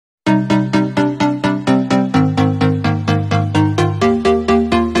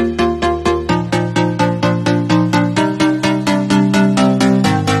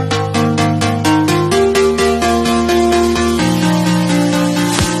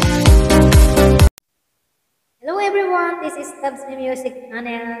This is Lovesmhie Music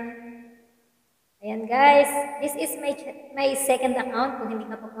Channel. Ayan guys, this is my second account. Kung hindi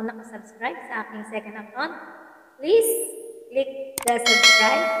ka pa po nakasubscribe sa aking second account, please click the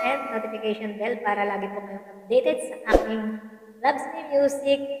subscribe and notification bell para lagi po kayong updated sa aking Lovesmhie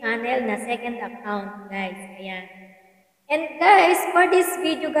Music Channel na second account guys. Ayan. And guys, for this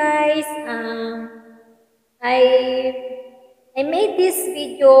video guys, I made this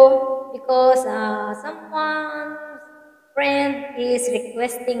video because someone's friend is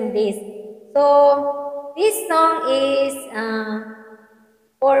requesting this. So this song is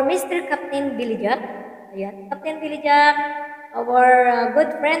for Mr. Captain Billy Jack. Ayan, Captain Billy Jack, our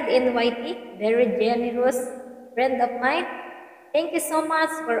good friend in YT, very generous friend of mine. Thank you so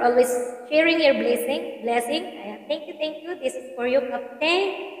much for always sharing your blessing. Ayan, thank you. This is for you,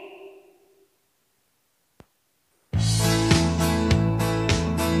 Captain.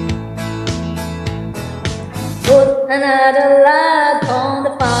 Put another log on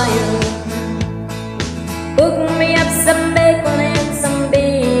the fire. Cook me up some bacon and some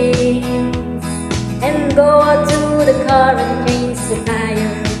beans, and go out to the car and change the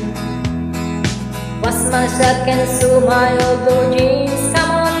tire. Wash my shirt and sew my old blue jeans.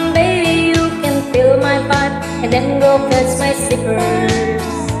 Come on baby, you can fill my pot, and then go fetch my slippers,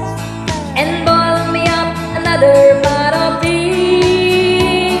 and boil me up another pot of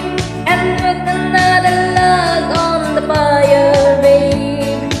tea, and put another log on the fire,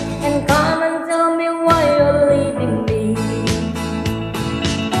 babe, and come and tell me why you're leaving me.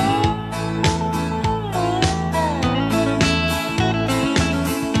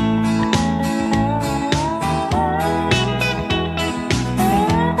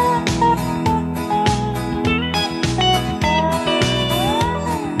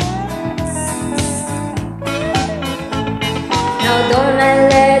 Now don't I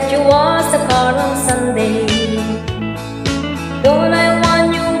let you wash the car on Sunday? Don't I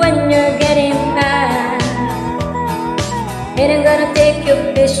want you when you're getting back? And I'm gonna take you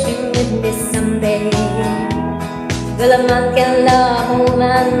fishing with me someday. Well, a man can love a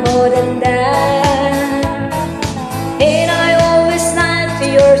woman more than that. And I always lie to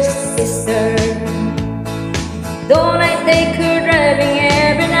your sister. Don't I take her driving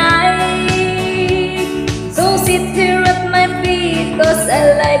every night? So sit here at my feet, 'cause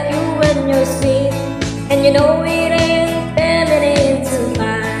I like you when you're sweet, and you know it ain't feminine to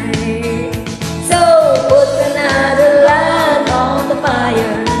fight. So put another log on the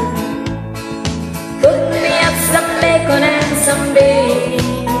fire. Cook me up some bacon and some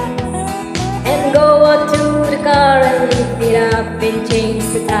beans, and go out to the car and lift it up and change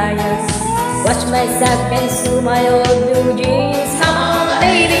the tires. Wash my sock and sew my old blue jeans. Come on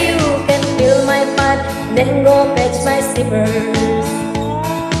baby, you can fill my pot, then go fetch my slippers,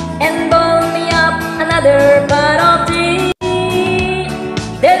 and boil me up another pot